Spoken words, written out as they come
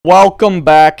Welcome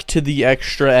back to the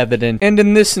Extra Evident, and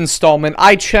in this installment,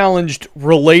 I challenged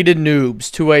Related Noobs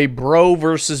to a bro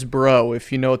versus bro.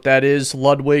 If you know what that is,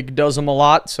 Ludwig does them a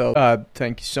lot, so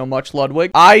thank you so much, Ludwig.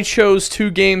 I chose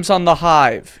 2 games on the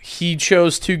Hive. He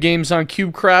chose 2 games on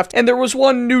Cubecraft, and there was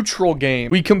 1 neutral game.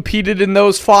 We competed in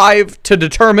those 5 to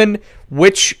determine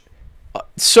which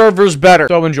server's better.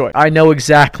 So enjoy. I know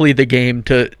exactly the game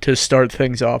to start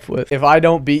things off with. If I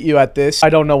don't beat you at this, I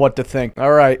don't know what to think.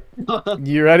 All right.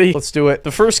 You ready? Let's do it.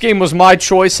 The first game was my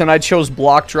choice, and I chose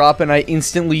block drop, and I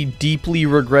instantly, deeply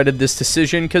regretted this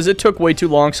decision because it took way too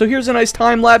long. So here's a nice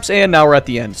time lapse, and now we're at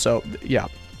the end. So, yeah.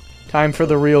 Time for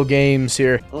the real games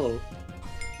here. Oh.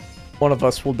 One of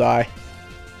us will die.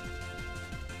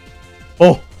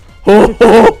 Oh. Oh.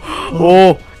 Oh.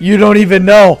 Oh. You don't even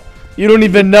know. You don't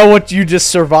even know what you just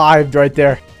survived right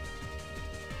there.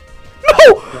 No!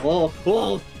 Oh,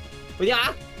 oh.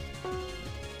 Yeah.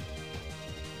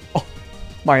 Oh,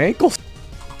 my ankles.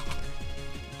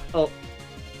 Oh.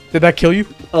 Did that kill you?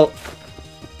 Oh.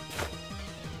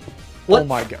 What? Oh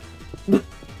my god.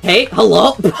 Hey,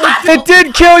 hello? It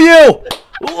did kill you!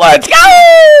 Let's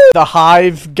go! The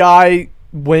Hive guy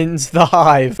wins the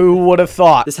Hive. Who would have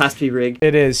thought? This has to be rigged.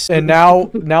 It is. And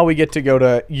now we get to go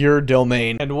to your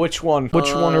domain. And which one?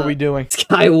 Which one are we doing?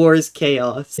 Skywars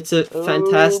Chaos. It's a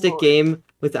fantastic game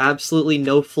with absolutely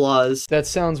no flaws. That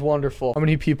sounds wonderful. How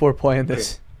many people are playing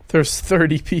this? There's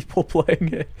 30 people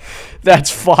playing it.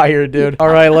 That's fire, dude. All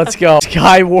right, let's go.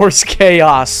 Skywars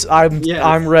Chaos.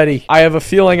 I'm ready. I have a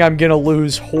feeling I'm gonna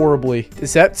lose horribly.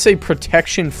 Does that say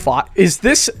protection 5? Is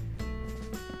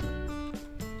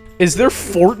there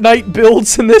Fortnite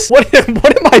builds in this? What am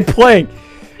I playing?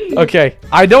 Okay,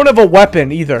 I don't have a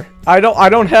weapon either. I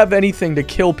don't have anything to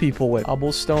kill people with.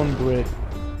 Cobblestone bridge.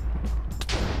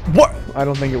 What? I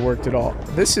don't think it worked at all.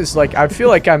 This is like, I feel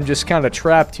like I'm just kind of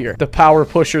trapped here. The power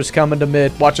pusher's coming to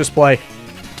mid. Watch us play.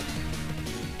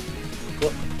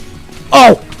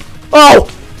 Oh! Oh!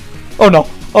 Oh no.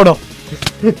 Oh no.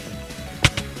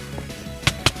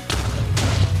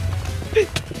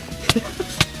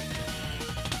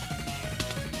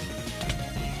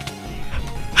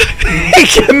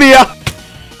 Get me out!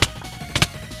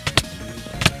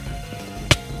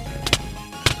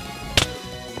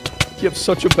 You have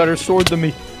such a better sword than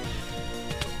me.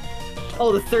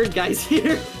 Oh, the third guy's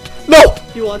here. No!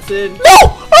 He wants in.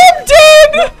 No! I'm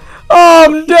dead!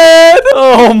 I'm dead!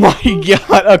 Oh my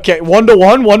god. Okay,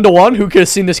 1-to-1, 1-to-1. Who could have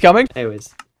seen this coming?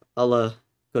 Anyways, I'll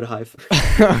go to Hive.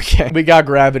 Okay, we got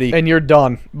gravity. And you're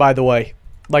done, by the way.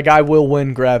 Like, I will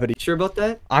win gravity. Sure about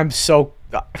that? I'm so...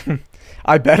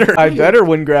 I better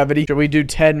win gravity. Should we do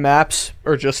 10 maps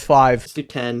or just 5? Let's do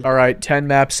 10. All right, 10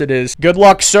 maps it is. Good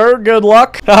luck, sir. Good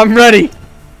luck. I'm ready.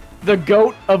 The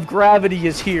goat of gravity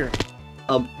is here.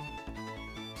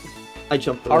 I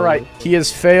jumped. All right, he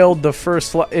has failed the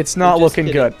first. It's not looking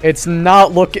good. It's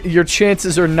not looking. Your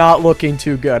chances are not looking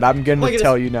too good. I'm gonna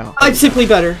tell you now. I'm simply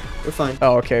better. We're fine.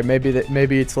 Oh, okay.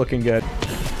 Maybe it's looking good.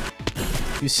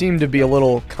 You seem to be a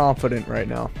little confident right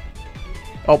now.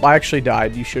 Oh, I actually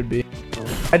died. You should be.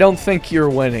 I don't think you're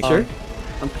winning. Sure?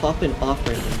 I'm popping off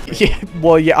right now. Yeah,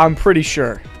 well, yeah, I'm pretty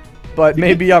sure. But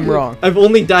maybe I'm wrong. I've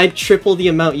only died triple the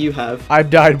amount you have. I've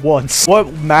died once.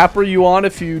 What map are you on,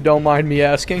 if you don't mind me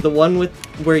asking? The one with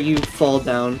where you fall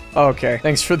down. Okay,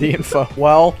 thanks for the info.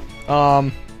 Well,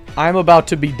 I'm about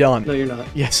to be done. No, you're not.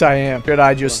 Yes, I am. Should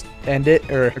I just end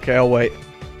it? Or, okay, I'll wait.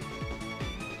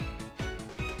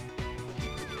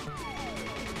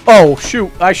 Oh,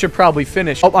 shoot. I should probably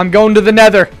finish. Oh, I'm going to the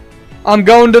nether. I'm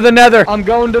going to the nether. I'm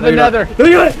going to the nether.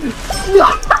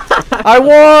 I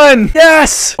won!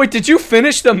 Yes! Wait, did you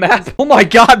finish the map? Oh my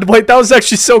god, wait, that was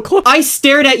actually so close. I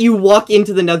stared at you walk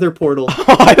into the nether portal.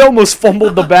 I almost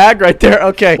fumbled the bag right there.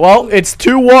 Okay, well, it's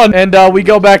 2-1, and we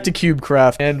go back to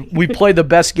Cubecraft, and we play the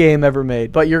best game ever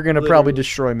made, but you're gonna probably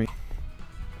destroy me.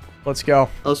 Let's go.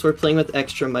 Also, we're playing with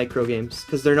extra micro games,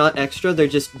 because they're not extra, they're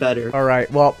just better. Alright,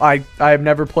 well, I have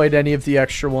never played any of the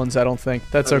extra ones, I don't think.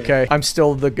 That's okay. I'm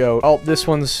still the GOAT. Oh, this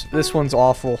one's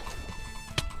awful.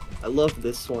 I love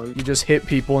this one. You just hit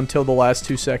people until the last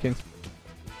 2 seconds.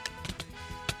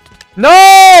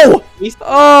 No!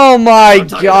 Oh my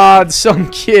god, some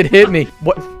kid hit me.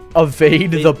 What?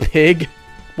 Evade the pig?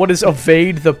 What is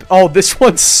evade the... Oh, this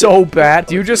one's so bad.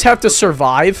 Do you just have to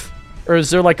survive? Or is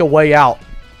there like a way out?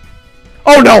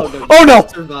 Oh no! Oh no!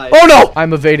 Oh no!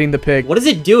 I'm evading the pig. What is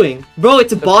it doing? Bro,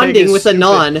 it's bonding with a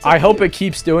non. I hope it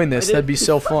keeps doing this. That'd be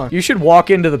so fun. You should walk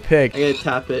into the pig. I gotta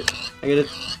tap it.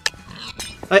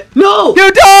 No!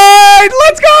 You died!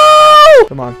 Let's go!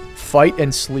 Come on. Fight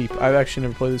and sleep. I've actually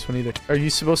never played this one either. Are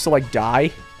you supposed to, like,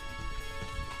 die?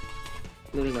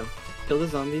 No. Kill the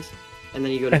zombies. and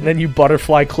then you go to And then you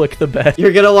butterfly click the bed.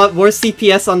 You're gonna want more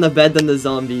CPS on the bed than the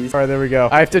zombies. Alright, there we go.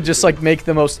 I have to just, like, make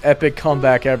the most epic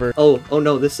comeback ever. Oh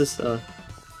no, this is,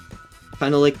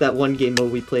 kind of like that one game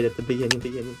mode we played at the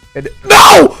beginning.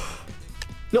 No!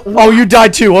 No! Oh, you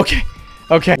died too, okay.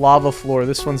 Okay. Lava floor,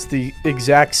 this one's the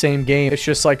exact same game. It's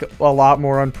just, like, a lot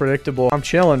more unpredictable. I'm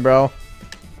chilling, bro.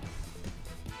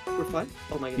 We're fine?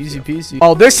 Oh my goodness. Easy peasy.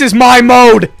 Oh, this is my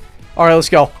mode! Alright, let's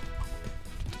go.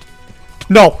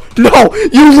 No, no,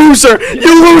 you loser!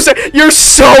 You loser! You're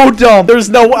so dumb! There's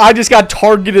no, I just got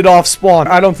targeted off spawn.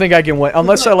 I don't think I can win.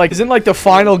 Unless I, like, isn't, like, the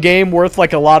final game worth,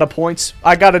 like, a lot of points?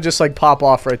 I gotta just, like, pop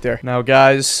off right there. Now,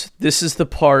 guys, this is the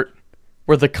part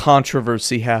where the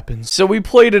controversy happens. So we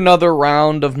played another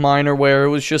round of Minerware. It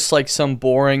was just, like, some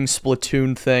boring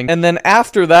Splatoon thing. And then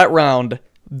after that round,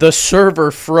 the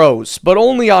server froze, but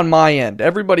only on my end.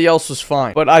 Everybody else was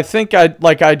fine. But I think I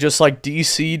just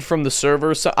DC'd from the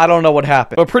server, so I don't know what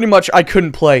happened. But pretty much I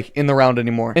couldn't play in the round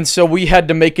anymore. And so we had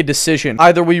to make a decision.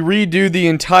 Either we redo the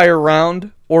entire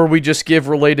round, or we just give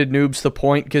Related Noobs the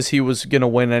point because he was gonna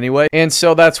win anyway. And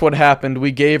so that's what happened.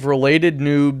 We gave Related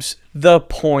Noobs the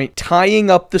point, tying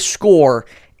up the score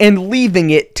and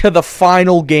leaving it to the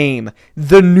final game,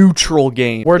 the neutral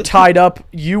game. We're tied up.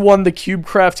 You won the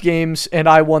Cubecraft games, and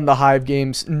I won the Hive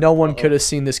games. No one could have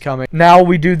seen this coming. Now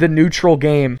we do the neutral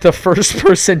game. The first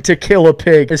person to kill a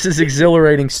pig. This is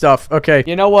exhilarating stuff. Okay,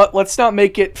 you know what? Let's not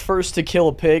make it first to kill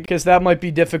a pig, because that might be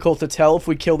difficult to tell if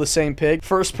we kill the same pig.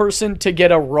 First person to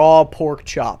get a raw pork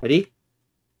chop. Ready?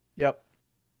 Yep.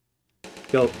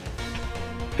 Go.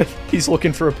 He's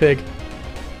looking for a pig.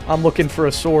 I'm looking for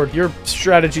a sword. Your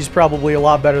strategy's probably a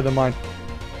lot better than mine.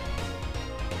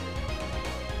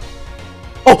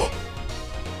 Oh!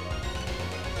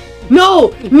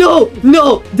 No! No!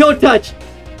 No! Don't touch!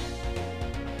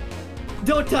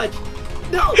 Don't touch!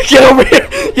 No! Get over here!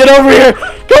 Get over here!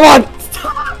 Come on!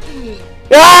 Stop!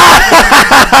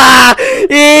 Ah!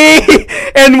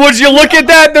 And would you look at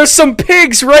that? There's some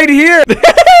pigs right here.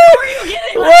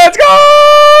 Let's go!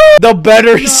 The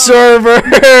better server.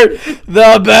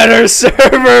 The better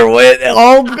server went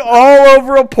all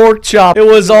over a pork chop. It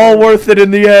was all worth it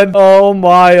in the end. Oh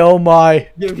my, oh my.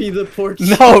 Give me the pork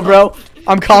chop. No, bro.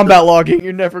 I'm combat logging.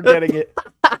 You're never getting it.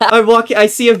 I'm walking, I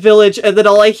see a village, and then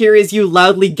all I hear is you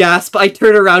loudly gasp. I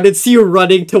turn around and see you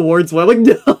running towards one. I'm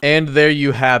like, no. And there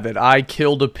you have it. I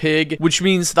killed a pig, which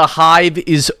means the Hive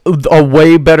is a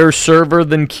way better server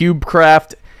than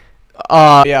Cubecraft.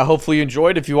 Yeah, hopefully you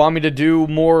enjoyed. If you want me to do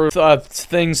more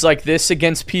things like this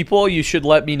against people, you should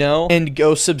let me know. And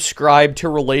go subscribe to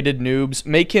Related Noobs.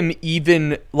 Make him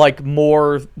even, like,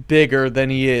 more bigger than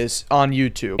he is on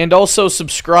YouTube. And also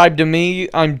subscribe to me.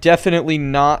 I'm definitely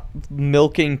not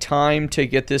milking time to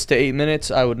get this to 8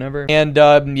 minutes. I would never. And,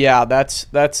 yeah, that's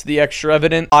the extra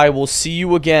evident. I will see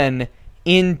you again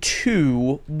in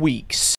 2 weeks.